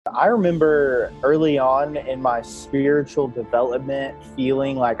I remember early on in my spiritual development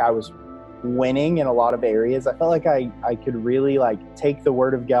feeling like I was winning in a lot of areas. I felt like I could really take the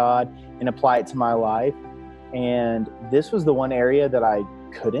word of God and apply it to my life. And this was the one area that I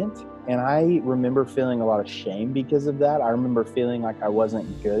couldn't. And I remember feeling a lot of shame because of that. I remember feeling like I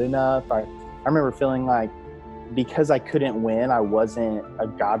wasn't good enough. I remember feeling like because I couldn't win, I wasn't a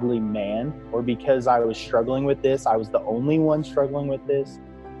godly man, or because I was struggling with this, I was the only one struggling with this.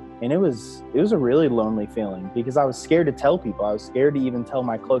 And it was a really lonely feeling because I was scared to tell people. I was scared to even tell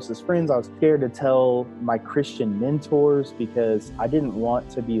my closest friends. I was scared to tell my Christian mentors because I didn't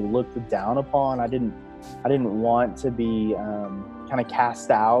want to be looked down upon. I didn't want to be kind of cast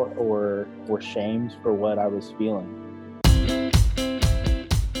out or shamed for what I was feeling.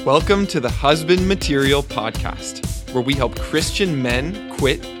 Welcome to the Husband Material Podcast, where we help Christian men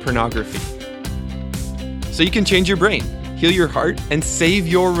quit pornography so you can change your brain, heal your heart, and save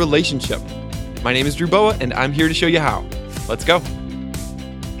your relationship. My name is Drew Boa, and I'm here to show you how. Let's go.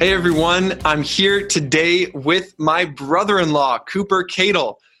 Hey, everyone. I'm here today with my brother-in-law, Cooper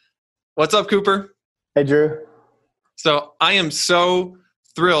Cadle. What's up, Cooper? Hey, Drew. So I am so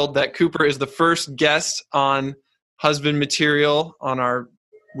thrilled that Cooper is the first guest on Husband Material on our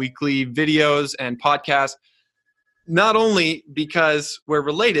weekly videos and podcasts, not only because we're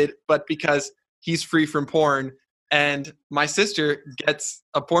related, but because he's free from porn and my sister gets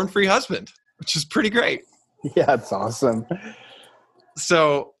a porn-free husband, which is pretty great. Yeah, it's awesome.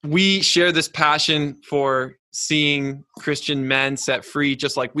 So we share this passion for seeing Christian men set free,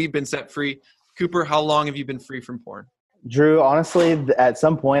 just like we've been set free. Cooper, how long have you been free from porn? Drew, honestly, at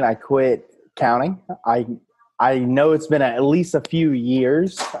some point I quit counting. I know it's been at least a few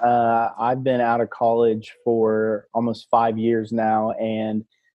years. I've been out of college for almost 5 years now, and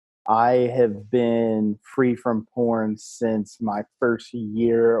I have been free from porn since my first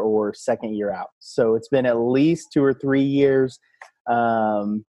year or second year out. So it's been at least 2 or 3 years.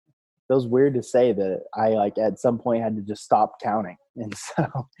 It feels weird to say that I at some point had to just stop counting. And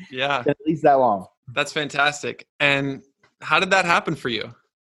so yeah, at least that long. That's fantastic. And how did that happen for you?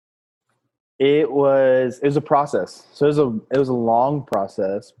 It was a process. So it was a long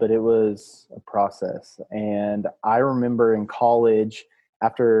process, but it was a process. And I remember in college,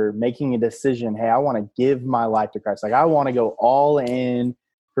 after making a decision, hey, I want to give my life to Christ. I want to go all in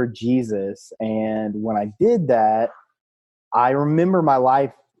for Jesus. And when I did that, I remember my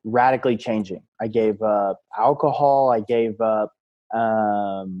life radically changing. I gave up alcohol. I gave up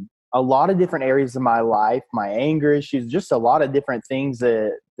a lot of different areas of my life, my anger issues, just a lot of different things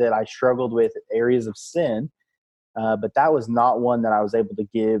that I struggled with, areas of sin. But that was not one that I was able to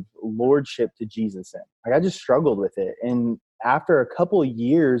give lordship to Jesus in. I just struggled with it. And after a couple of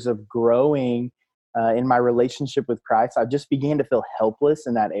years of growing in my relationship with Christ, I just began to feel helpless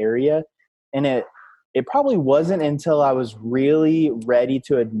in that area. And it probably wasn't until I was really ready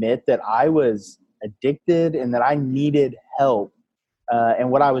to admit that I was addicted and that I needed help. And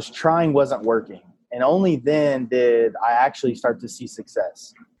what I was trying wasn't working. And only then did I actually start to see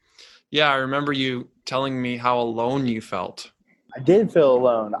success. Yeah, I remember you telling me how alone you felt. I did feel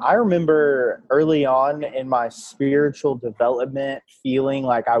alone. I remember early on in my spiritual development feeling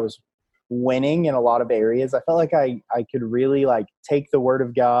like I was winning in a lot of areas. I felt like I could really take the word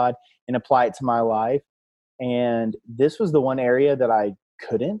of God and apply it to my life. And this was the one area that I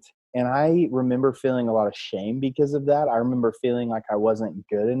couldn't. And I remember feeling a lot of shame because of that. I remember feeling like I wasn't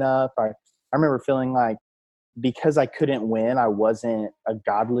good enough. I remember feeling like because I couldn't win, I wasn't a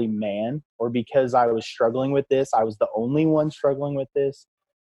godly man, or because I was struggling with this, I was the only one struggling with this.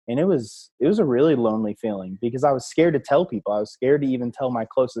 And it was a really lonely feeling because I was scared to tell people. I was scared to even tell my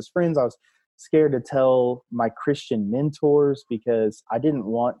closest friends. I was scared to tell my Christian mentors because I didn't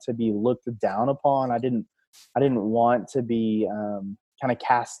want to be looked down upon. I didn't want to be kind of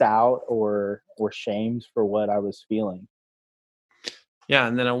cast out or shamed for what I was feeling. Yeah,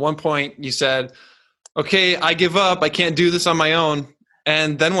 and then at one point you said, okay, I give up. I can't do this on my own.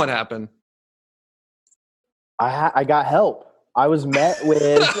 And then what happened? I got help. I was met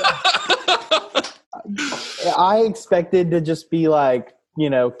with, I expected to just be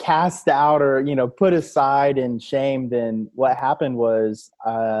cast out or, put aside and shamed. And what happened was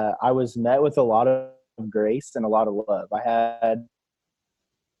I was met with a lot of grace and a lot of love. I had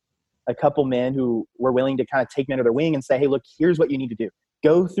a couple men who were willing to kind of take me under their wing and say, hey, look, here's what you need to do.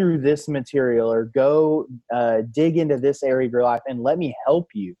 Go through this material or go dig into this area of your life and let me help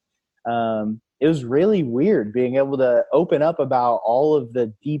you. It was really weird being able to open up about all of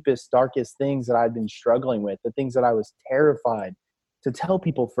the deepest, darkest things that I'd been struggling with, the things that I was terrified to tell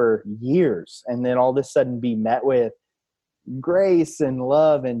people for years. And then all of a sudden be met with grace and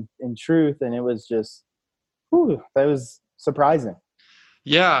love and truth. And it was just, that was surprising.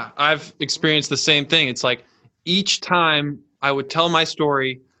 Yeah, I've experienced the same thing. It's like each time I would tell my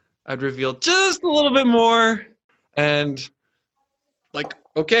story, I'd reveal just a little bit more. And like,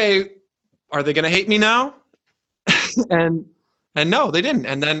 okay, are they going to hate me now? and no, they didn't.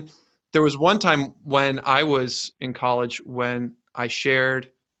 And then there was one time when I was in college when I shared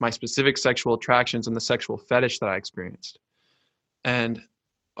my specific sexual attractions and the sexual fetish that I experienced. And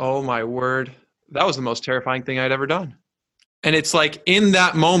oh my word, that was the most terrifying thing I'd ever done. And it's like in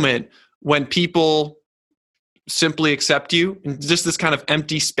that moment when people simply accept you in just this kind of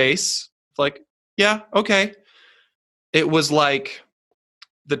empty space, like, yeah, okay. It was like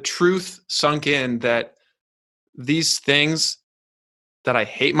the truth sunk in that these things that I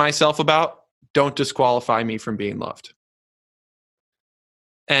hate myself about don't disqualify me from being loved.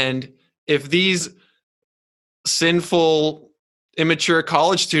 And if these sinful, immature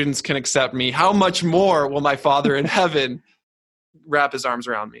college students can accept me, how much more will my Father in heaven wrap his arms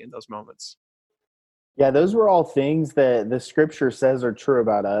around me in those moments? Yeah, those were all things that the scripture says are true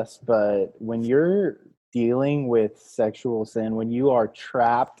about us. But when you're dealing with sexual sin, when you are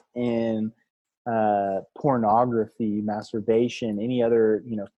trapped in pornography, masturbation, any other,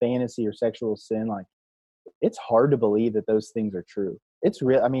 fantasy or sexual sin, like, it's hard to believe that those things are true. It's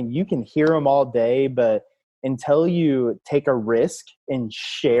real. I mean, you can hear them all day, but until you take a risk and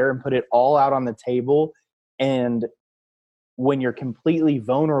share and put it all out on the table, and when you're completely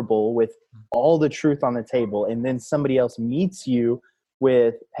vulnerable with all the truth on the table, and then somebody else meets you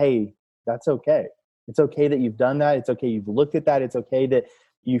with, hey, that's okay. It's okay that you've done that. It's okay you've looked at that. It's okay that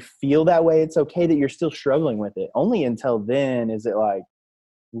you feel that way. It's okay that you're still struggling with it. Only until then is it like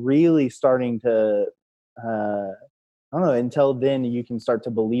really starting to, I don't know, until then you can start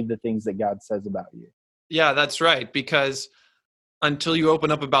to believe the things that God says about you. Yeah, that's right. Because until you open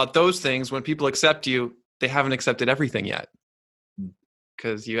up about those things, when people accept you, they haven't accepted everything yet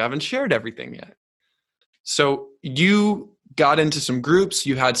because you haven't shared everything yet. So you got into some groups,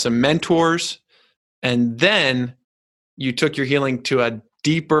 you had some mentors, and then you took your healing to a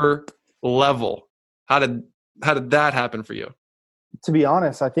deeper level. How did that happen for you? To be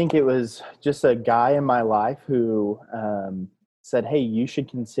honest, I think it was just a guy in my life who said, hey, you should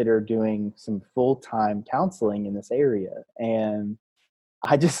consider doing some full-time counseling in this area. And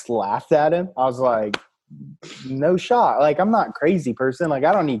I just laughed at him. I was like, no shot. Like, I'm not a crazy person. Like,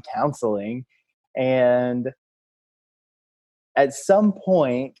 I don't need counseling. And at some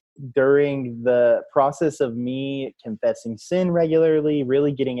point during the process of me confessing sin regularly,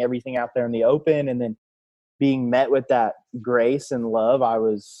 really getting everything out there in the open, and then being met with that grace and love,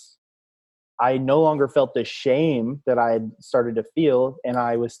 I no longer felt the shame that I had started to feel, and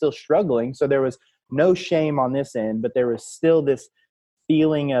I was still struggling. So there was no shame on this end, but there was still this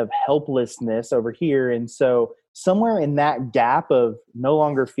feeling of helplessness over here. And so somewhere in that gap of no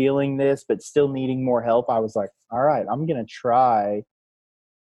longer feeling this, but still needing more help, I was like, all right, I'm going to try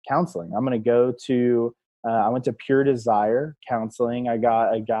counseling. I'm going to go to, I went to Pure Desire Counseling. I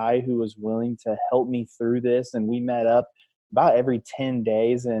got a guy who was willing to help me through this, and we met up about every 10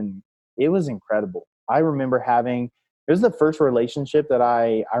 days, and it was incredible. I remember it was the first relationship that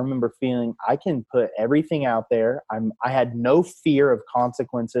I remember feeling I can put everything out there. I had no fear of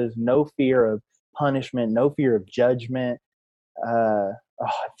consequences, no fear of punishment, no fear of judgment. It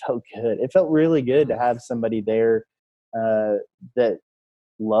felt good. It felt really good to have somebody there that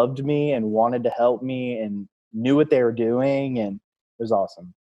loved me and wanted to help me and knew what they were doing, and it was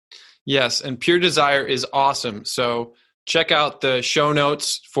awesome. Yes, and Pure Desire is awesome. So check out the show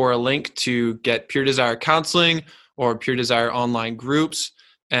notes for a link to get Pure Desire counseling or Pure Desire online groups.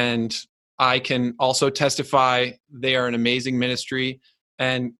 And I can also testify they are an amazing ministry.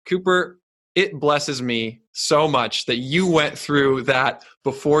 And Cooper, it blesses me so much that you went through that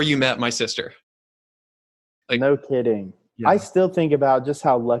before you met my sister. Like, no kidding. Yeah. I still think about just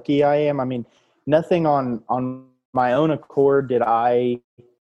how lucky I am. I mean, nothing on my own accord do I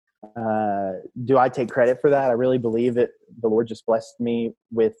take credit for that. I really believe that the Lord just blessed me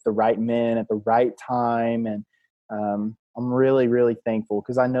with the right men at the right time. And I'm really, really thankful,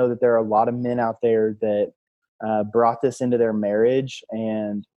 because I know that there are a lot of men out there that brought this into their marriage,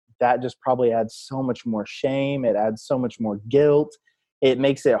 and that just probably adds so much more shame. It adds so much more guilt. It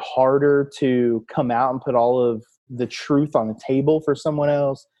makes it harder to come out and put all of the truth on the table for someone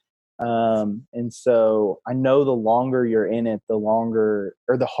else. And so I know the longer you're in it, the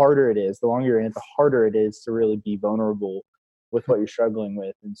harder it is. The longer you're in it, the harder it is to really be vulnerable with what you're struggling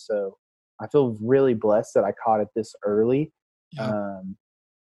with. And so I feel really blessed that I caught it this early. Yeah.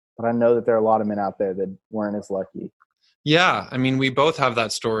 But I know that there are a lot of men out there that weren't as lucky. Yeah. I mean, we both have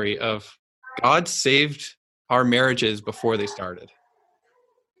that story of God saved our marriages before they started.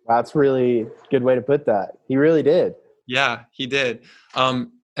 That's really a good way to put that. He really did. Yeah, he did.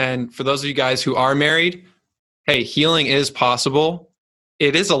 And for those of you guys who are married, hey, healing is possible.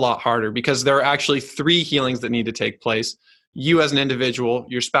 It is a lot harder because there are actually 3 healings that need to take place: you as an individual,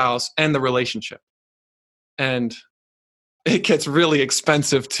 your spouse, and the relationship. And it gets really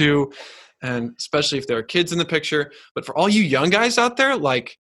expensive too, and especially if there are kids in the picture. But for all you young guys out there,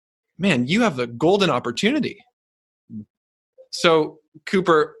 like, man, you have the golden opportunity. So,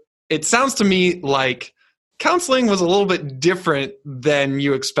 Cooper, it sounds to me like counseling was a little bit different than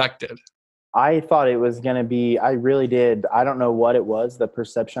you expected. I thought it was going to be, I really did. I don't know what it was, the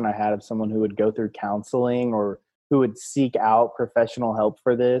perception I had of someone who would go through counseling or who would seek out professional help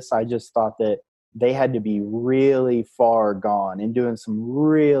for this. I just thought that they had to be really far gone and doing some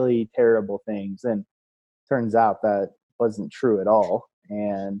really terrible things. And turns out that wasn't true at all.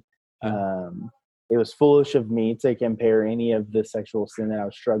 And it was foolish of me to compare any of the sexual sin that I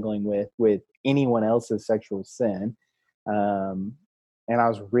was struggling with anyone else's sexual sin. And I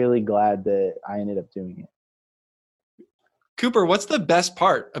was really glad that I ended up doing it. Cooper, what's the best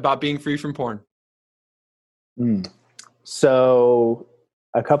part about being free from porn? So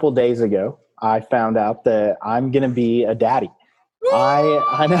a couple days ago, I found out that I'm going to be a daddy.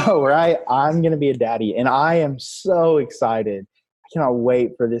 I know, right? I'm going to be a daddy, and I am so excited. I cannot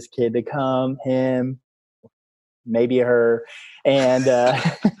wait for this kid to come, him, maybe her. And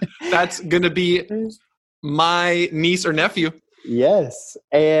that's going to be my niece or nephew. Yes.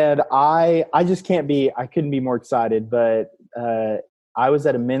 And I couldn't be more excited, but I was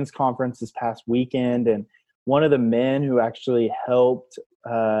at a men's conference this past weekend, and one of the men who actually helped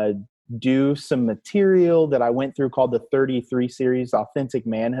do some material that I went through called the 33 series, Authentic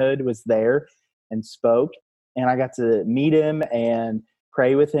Manhood, was there and spoke. And I got to meet him and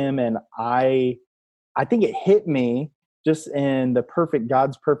pray with him. And I think it hit me just in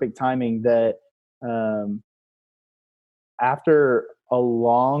God's perfect timing that after a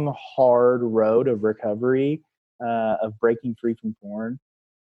long, hard road of recovery, of breaking free from porn,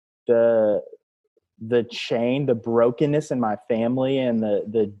 the chain, the brokenness in my family and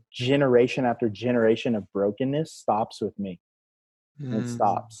the generation after generation of brokenness stops with me. It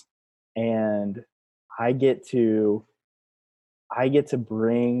stops. And I get to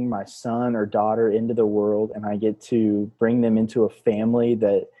bring my son or daughter into the world, and I get to bring them into a family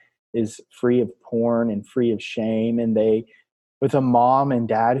that is free of porn and free of shame. And with a mom and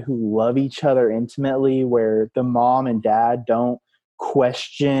dad who love each other intimately, where the mom and dad don't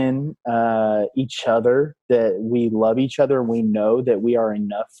question each other, that we love each other and we know that we are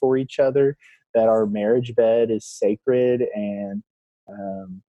enough for each other, that our marriage bed is sacred. And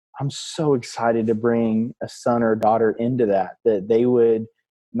I'm so excited to bring a son or daughter into that they would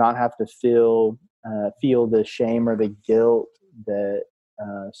not have to feel the shame or the guilt that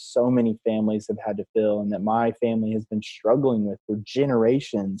so many families have had to feel, and that my family has been struggling with for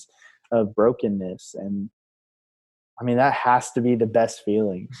generations of brokenness. And I mean, that has to be the best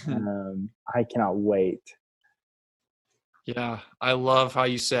feeling. I cannot wait. Yeah, I love how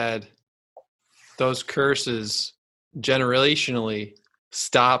you said those curses generationally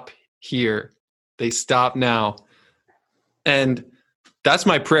stop here. They stop now. And that's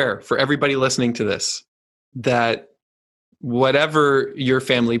my prayer for everybody listening to this, that whatever your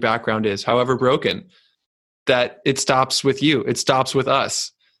family background is, however broken, that it stops with you. It stops with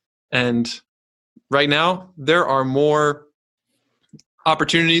us. And right now, there are more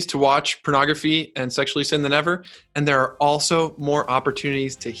opportunities to watch pornography and sexually sin than ever. And there are also more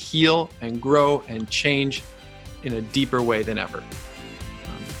opportunities to heal and grow and change in a deeper way than ever.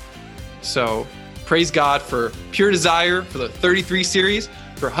 So praise God for Pure Desire, for the 33 series,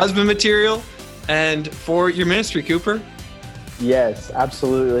 for husband material, and for your ministry, Cooper. Yes,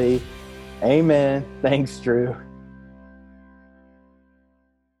 absolutely. Amen. Thanks, Drew.